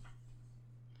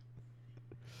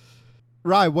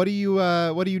 Rye, what do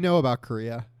you know about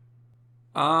Korea?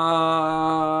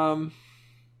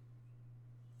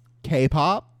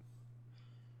 K-pop?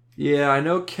 Yeah, I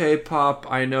know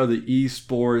K-pop. I know the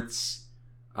esports.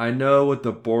 I know what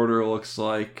the border looks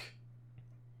like.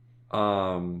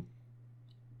 I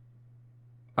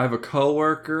have a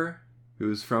coworker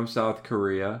who's from South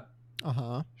Korea.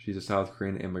 Uh-huh. She's a South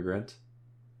Korean immigrant.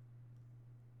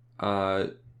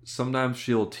 Sometimes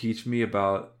she'll teach me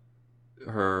about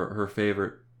her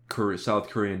favorite South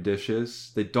Korean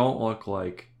dishes. They don't look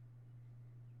like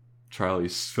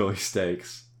Charlie's Philly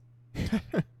steaks.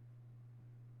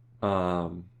 I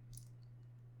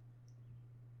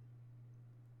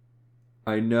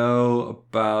know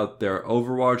about their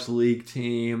Overwatch League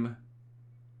team.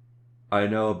 I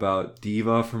know about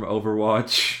Diva from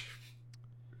Overwatch.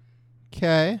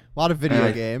 Okay. A lot of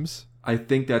video games. I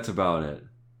think that's about it.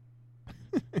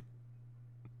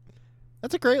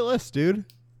 That's a great list, dude.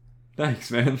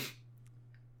 Thanks, man.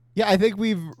 Yeah, I think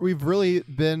we've really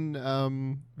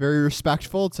been very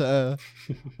respectful to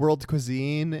world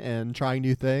cuisine and trying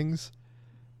new things.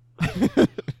 For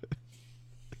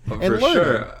learning.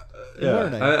 sure. Yeah.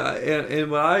 Learning.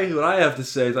 And what I have to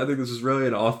say is I think this is really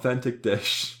an authentic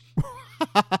dish.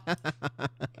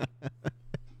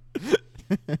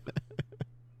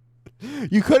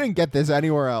 You couldn't get this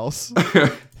anywhere else.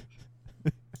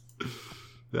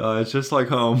 It's just like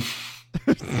home.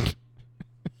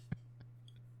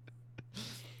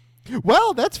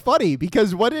 Well, that's funny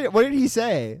because what did he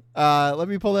say? Let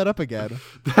me pull that up again.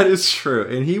 That is true,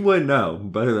 and he would know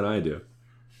better than I do.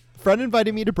 Friend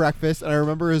invited me to breakfast, and I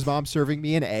remember his mom serving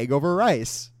me an egg over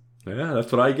rice. Yeah,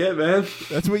 that's what I get, man.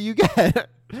 That's what you get.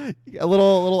 A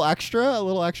little extra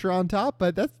on top,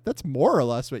 but that's more or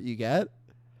less what you get.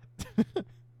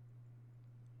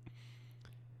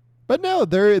 But no,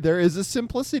 there is a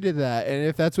simplicity to that, and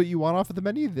if that's what you want off of the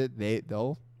menu,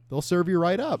 they'll serve you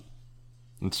right up.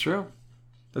 It's true.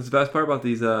 That's the best part about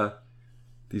these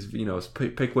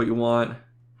pick what you want,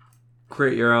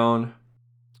 create your own.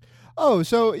 Oh,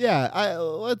 so yeah,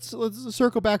 let's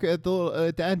circle back at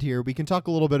the end here. We can talk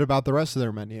a little bit about the rest of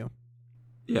their menu.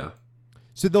 Yeah.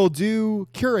 So they'll do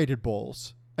curated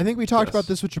bowls. I think we talked about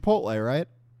this with Chipotle, right?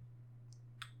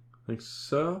 I think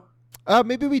so.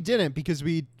 Maybe we didn't because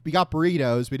we got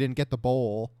burritos. We didn't get the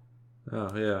bowl.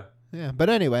 Oh, yeah. Yeah, but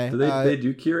anyway. Do they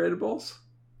do curated bowls?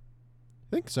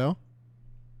 I think so.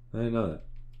 I didn't know that.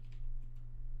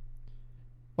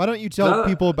 Why don't you tell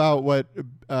people about what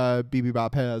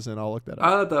BIBIBOP has, and I'll look that up. I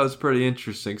thought that was pretty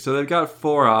interesting. So they've got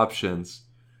 4 options.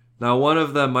 Now, one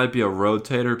of them might be a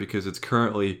rotator because it's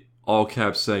currently all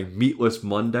caps saying Meatless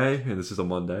Monday, and this is a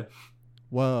Monday.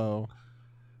 Whoa.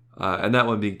 And that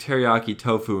one being teriyaki,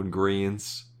 tofu, and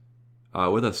greens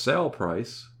with a sale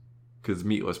price because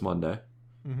Meatless Monday.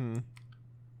 Mm-hmm.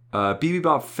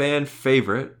 BIBIBOP Fan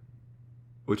Favorite,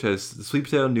 which has the sweet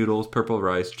potato noodles, purple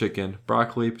rice, chicken,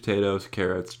 broccoli, potatoes,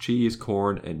 carrots, cheese,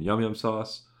 corn, and yum yum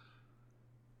sauce.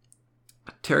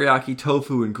 Teriyaki,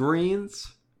 tofu, and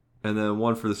greens. And then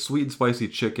one for the sweet and spicy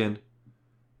chicken,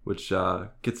 which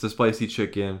gets the spicy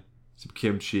chicken, some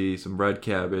kimchi, some red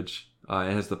cabbage,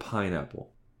 and has the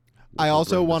pineapple. I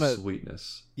also want to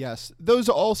sweetness. Yes, those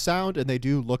all sound and they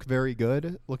do look very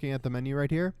good. Looking at the menu right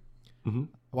here, mm-hmm.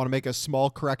 I want to make a small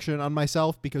correction on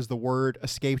myself because the word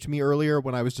escaped me earlier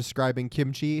when I was describing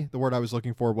kimchi. The word I was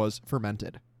looking for was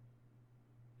fermented.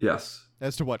 Yes.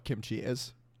 As to what kimchi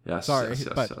is. Yes. Sorry, yes,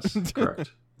 but yes.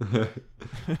 Correct.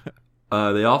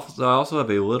 They also have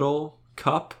a little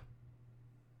cup,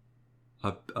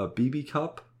 a BB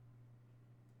cup,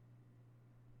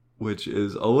 which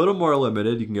is a little more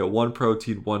limited. You can get 1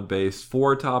 protein, 1 base,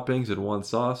 4 toppings, and 1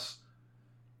 sauce.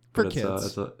 For but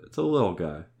kids. It's a little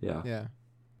guy. Yeah.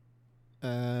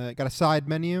 Yeah. Got a side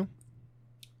menu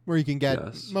where you can get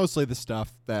mostly the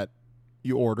stuff that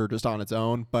you order just on its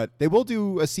own, but they will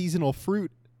do a seasonal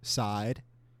fruit side,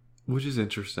 which is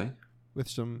interesting. With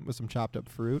some chopped up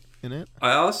fruit in it.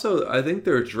 I think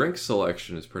their drink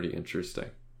selection is pretty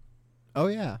interesting. Oh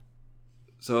yeah.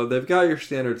 So they've got your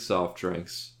standard soft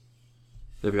drinks.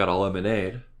 They've got a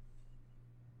lemonade.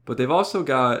 But they've also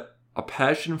got a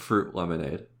passion fruit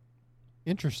lemonade.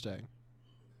 Interesting.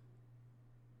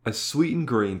 A sweetened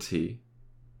green tea.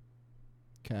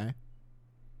 Okay.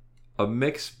 A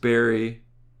mixed berry.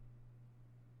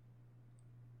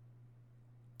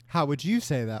 How would you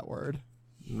say that word?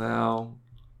 Now.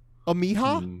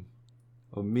 Omiha?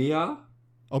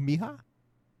 Omiha?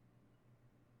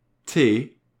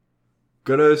 Tea.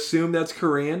 Gonna assume that's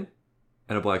Korean.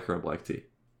 And a black currant black tea.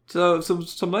 So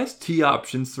some nice tea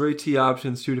options. 3 tea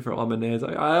options, 2 different lemonades.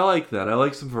 I like that. I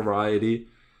like some variety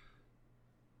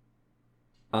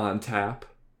on tap.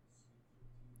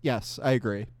 Yes, I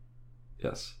agree.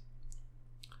 Yes.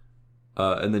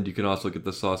 And then you can also get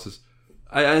the sauces.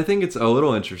 I think it's a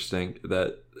little interesting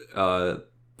that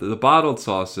the bottled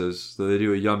sauces, so they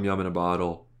do a yum yum in a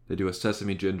bottle. They do a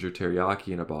sesame ginger teriyaki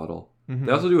in a bottle. Mm-hmm.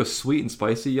 They also do a sweet and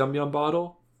spicy yum yum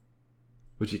bottle,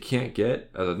 which you can't get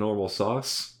as a normal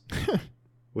sauce,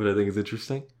 which I think is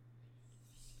interesting.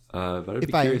 But I'd be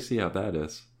curious to see how that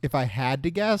is. If I had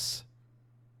to guess,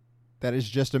 that is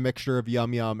just a mixture of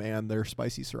Yum Yum and their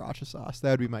spicy sriracha sauce.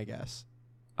 That would be my guess.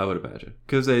 I would imagine.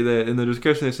 Because they in the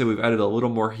description they say we've added a little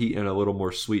more heat and a little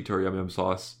more sweet to our Yum Yum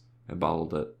sauce and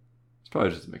bottled it. It's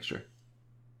probably just a mixture.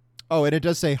 Oh, and it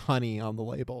does say honey on the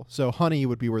label. So honey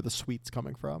would be where the sweet's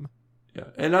coming from. Yeah.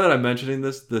 And now that I'm mentioning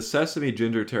this, the sesame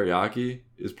ginger teriyaki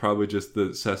is probably just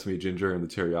the sesame ginger and the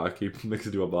teriyaki mixed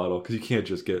into a bottle because you can't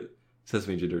just get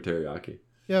sesame ginger teriyaki.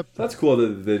 Yep. So that's cool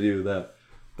that they do that.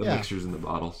 The mixtures in the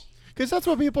bottles. Because that's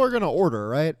what people are going to order,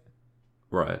 right?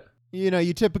 Right. You know,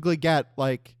 you typically get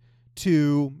like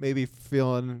 2, maybe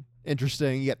feeling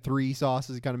interesting. You get 3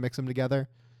 sauces, kind of mix them together.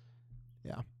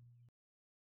 Yeah.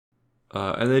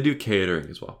 And they do catering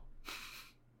as well.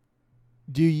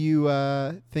 Do you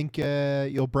think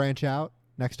you'll branch out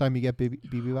next time you get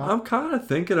BIBIBOP? I'm kind of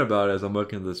thinking about it as I'm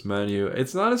looking at this menu.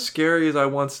 It's not as scary as I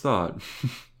once thought.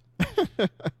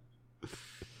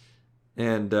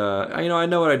 And, I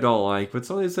know what I don't like, but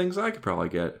some of these things I could probably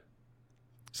get.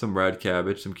 Some red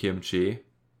cabbage, some kimchi,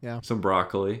 some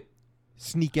broccoli.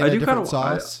 Sneak in a different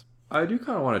sauce. I do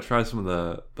kind of want to try some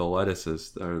of the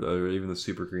lettuces or even the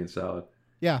super green salad.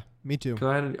 Yeah, me too.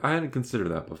 Because I hadn't considered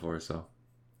that before, so.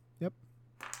 Yep.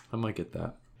 I might get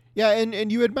that. Yeah, and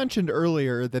you had mentioned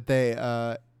earlier that they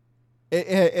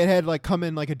it had like come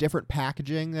in like a different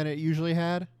packaging than it usually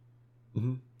had.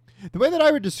 Mm-hmm. The way that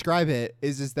I would describe it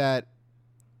is that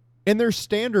in their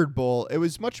standard bowl, it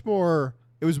was much more.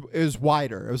 It was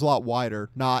wider. It was a lot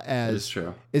wider, not as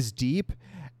deep.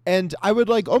 And I would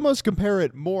like almost compare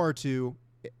it more to,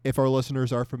 if our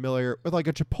listeners are familiar with, like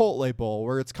a Chipotle bowl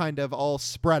where it's kind of all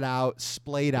spread out,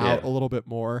 splayed out a little bit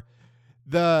more.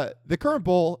 The current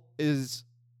bowl is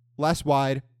less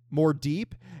wide, more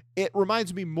deep. It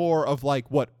reminds me more of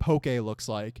like what poke looks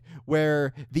like,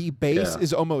 where the base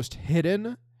is almost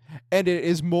hidden, and it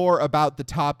is more about the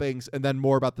toppings and then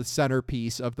more about the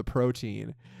centerpiece of the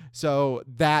protein. So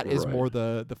that is more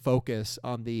the focus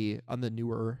on the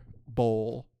newer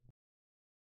bowl.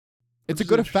 It's a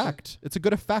good effect. It's a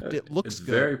good effect. It looks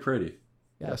good. It's very pretty.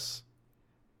 Yes.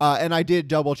 And I did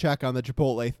double check on the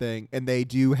Chipotle thing, and they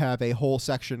do have a whole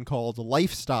section called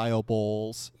lifestyle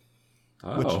bowls,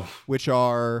 which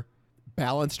are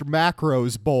balanced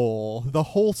macros bowl, the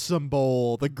wholesome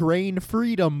bowl, the grain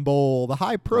freedom bowl, the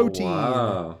high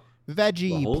protein,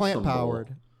 veggie, plant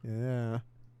powered. Yeah.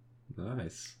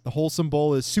 Nice. The wholesome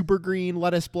bowl is super green,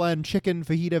 lettuce blend, chicken,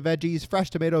 fajita veggies, fresh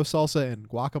tomato salsa, and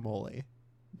guacamole.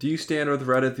 Do you stand with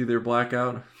Reddit through their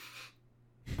blackout?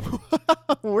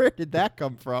 Where did that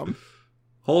come from?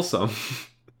 Wholesome.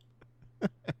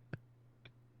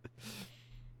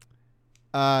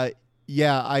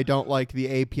 Yeah, I don't like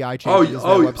the API changes.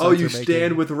 You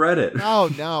stand with Reddit.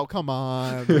 Oh no, come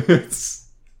on.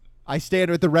 I stand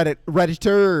with the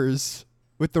Redditors,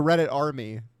 with the Reddit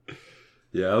army.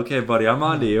 Yeah, okay, buddy, I'm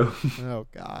on to you. Oh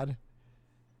God.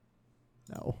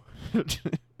 No.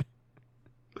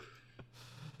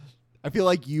 I feel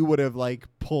like you would have like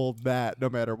pulled that no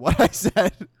matter what I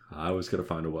said. I was gonna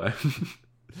find a way.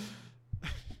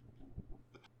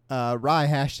 Rye,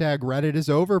 hashtag Reddit is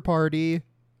over party.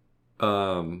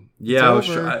 Yeah, I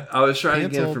was trying to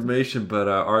get information, but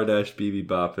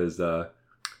r-BIBIBOP is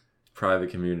private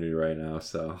community right now,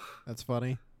 so that's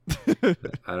funny. I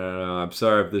don't know. I'm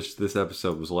sorry if this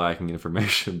episode was lacking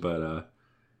information, but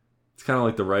it's kind of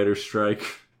like the writer's strike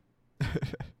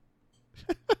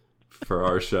for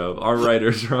our show. Our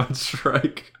writers are on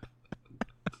strike.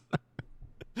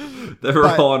 They're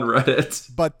all on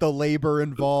Reddit. But the labor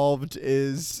involved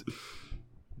is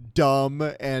dumb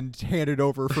and handed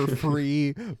over for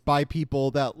free by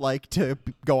people that like to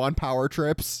go on power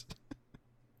trips.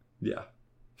 Yeah.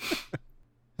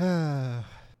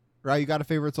 Right, you got a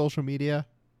favorite social media?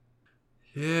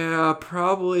 Yeah,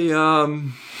 probably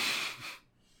No,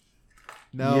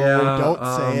 don't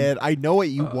say it. I know what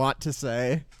you want to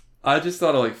say. I just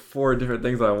thought of like 4 different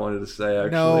things I wanted to say, actually.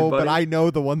 No, but I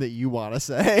know the one that you want to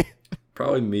say.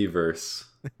 Probably Meverse.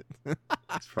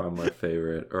 It's probably my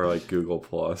favorite. Or like Google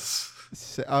Plus.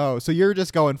 So you're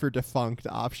just going for defunct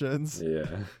options. Yeah.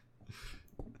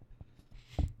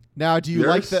 Now, do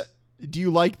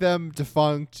you like them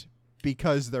defunct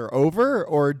because they're over,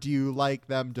 or do you like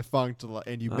them defunct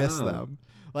and you miss them?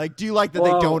 Like, do you like that they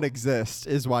don't exist?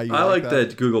 Is why you? I like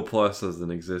that Google Plus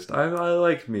doesn't exist. I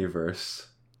like Meverse.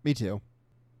 Me too.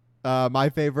 My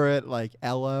favorite, like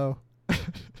Ello.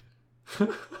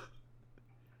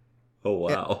 Oh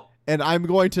wow! And I'm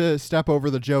going to step over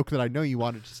the joke that I know you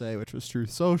wanted to say, which was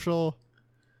Truth Social.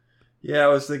 Yeah, I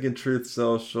was thinking Truth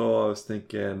Social. I was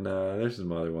thinking there's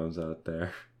some other ones out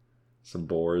there, some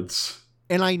boards.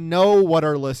 And I know what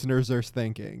our listeners are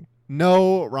thinking.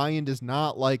 No, Ryan does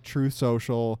not like Truth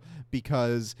Social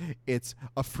because it's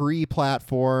a free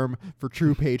platform for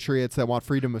true patriots that want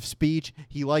freedom of speech.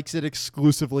 He likes it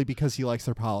exclusively because he likes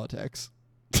their politics.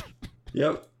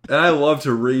 Yep. And I love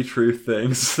to re-truth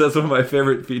things. That's one of my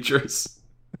favorite features.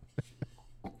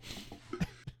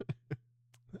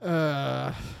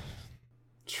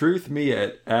 Truth me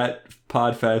at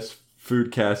Podfast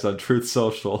Foodcast on Truth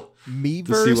Social Meverse,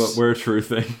 to see what we're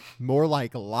truthing. More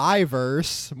like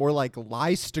Liverse, more like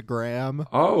Lystagram.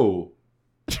 Oh.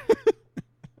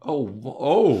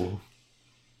 Oh.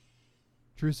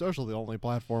 Truth Social, the only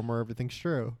platform where everything's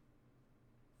true.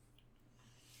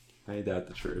 Ain't that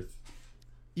the truth?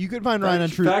 You can find Ryan on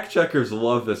Truth. Fact checkers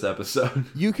love this episode.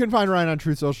 You can find Ryan on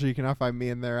Truth Social. You cannot find me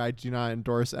in there. I do not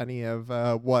endorse any of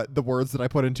what the words that I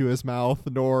put into his mouth,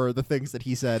 nor the things that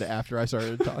he said after I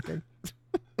started talking.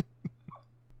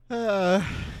 Ryan,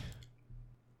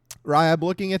 I'm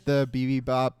looking at the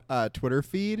BIBIBOP Twitter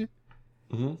feed,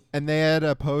 and they had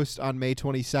a post on May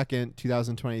 22nd,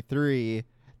 2023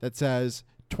 that says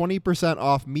 20%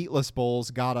 off meatless bowls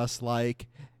got us like,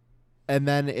 and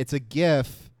then it's a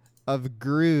GIF of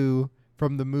Gru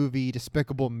from the movie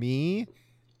Despicable Me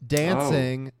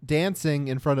dancing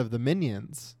in front of the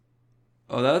Minions.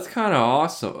 Oh, that's kind of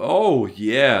awesome. Oh,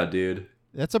 yeah, dude.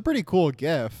 That's a pretty cool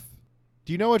GIF.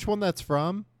 Do you know which one that's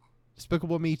from?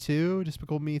 Despicable Me 2?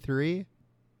 Despicable Me 3?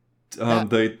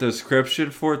 The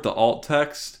description for it, the alt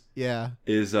text,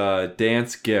 is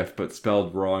dance GIF, but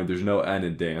spelled wrong. There's no N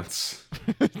in dance.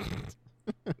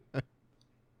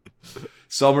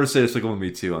 So I'm going to say Despicable Me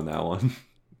 2 on that one.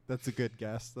 That's a good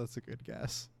guess.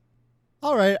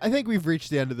 All right, I think we've reached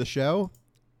the end of the show.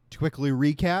 To quickly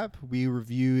recap, we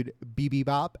reviewed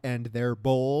BIBIBOP and their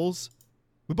bowls.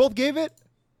 We both gave it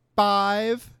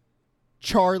 5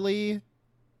 Charlie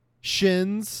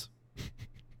Shins.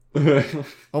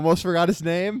 Almost forgot his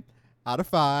name. Out of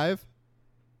 5.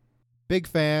 Big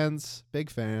fans.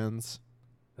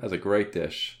 That's a great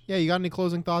dish. Yeah, you got any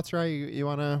closing thoughts, right? You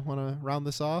wanna round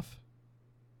this off?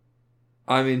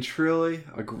 I mean, truly,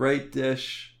 a great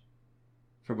dish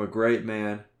from a great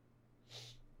man.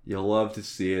 You'll love to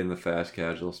see it in the fast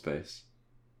casual space.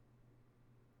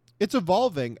 It's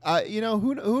evolving.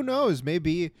 Who knows?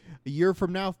 Maybe a year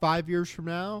from now, 5 years from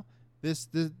now, this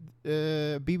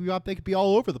BIBIBOP, they could be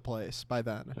all over the place by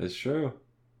then. It's true.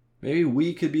 Maybe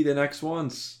we could be the next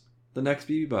ones. The next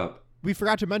BIBIBOP. We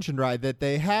forgot to mention, Rye, that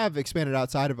they have expanded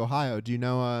outside of Ohio. Do you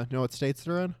know what states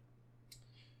they're in?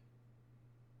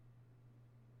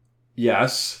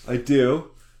 Yes, I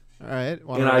do. All right.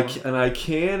 And I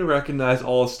can recognize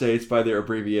all states by their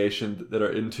abbreviation that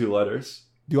are in 2 letters.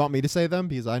 Do you want me to say them?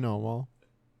 Because I know them all.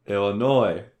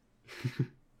 Illinois,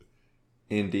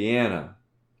 Indiana,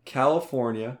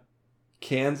 California,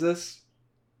 Kansas,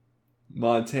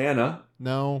 Montana.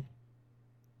 No,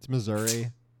 it's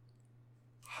Missouri.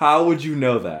 How would you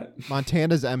know that?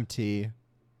 Montana's MT.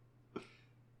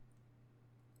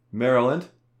 Maryland.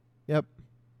 Yep.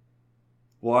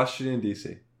 Washington,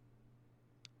 D.C.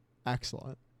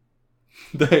 Excellent.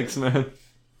 Thanks, man.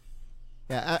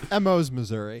 Yeah, MO's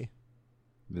Missouri.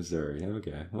 Missouri.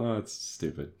 Okay. Well, that's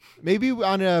stupid. Maybe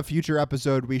on a future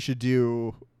episode we should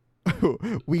do...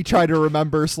 we try to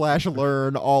remember /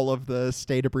 learn all of the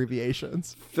state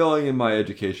abbreviations. Filling in my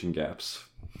education gaps.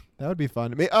 That would be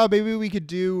fun. Maybe we could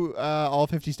do all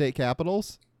 50 state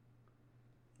capitals.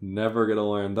 Never gonna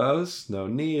learn those. No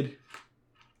need.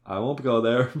 I won't go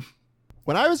there.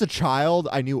 When I was a child,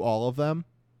 I knew all of them.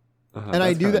 And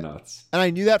I knew that. Nuts. And I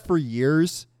knew that for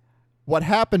years. What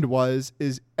happened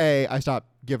is I stopped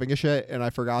giving a shit and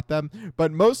I forgot them.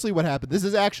 But mostly what happened, this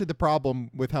is actually the problem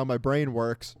with how my brain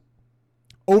works.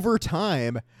 Over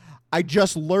time, I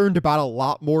just learned about a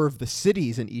lot more of the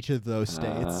cities in each of those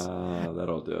states.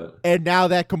 That'll do it. And now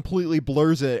that completely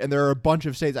blurs it. And there are a bunch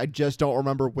of states I just don't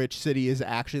remember which city is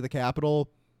actually the capital.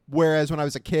 Whereas when I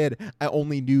was a kid, I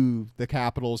only knew the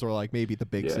capitals or like maybe the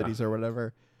big cities or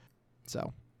whatever.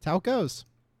 So that's how it goes.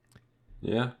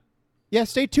 Yeah. Yeah,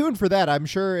 stay tuned for that. I'm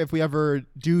sure if we ever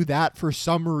do that for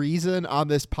some reason on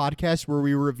this podcast where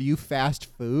we review fast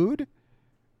food.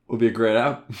 Would be a great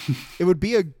app. It would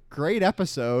be a great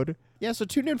episode. Yeah, so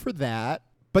tune in for that.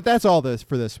 But that's all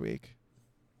for this week.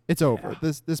 It's over.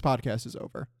 Yeah. This podcast is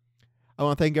over. I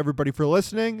want to thank everybody for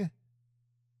listening.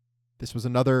 This was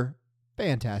another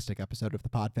fantastic episode of the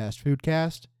Podfast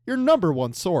Foodcast, your number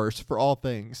one source for all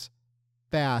things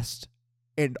fast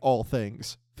and all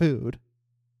things food.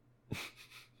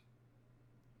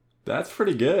 That's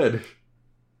pretty good.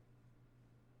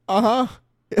 Uh-huh.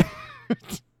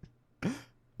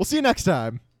 We'll see you next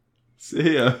time.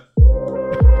 See ya.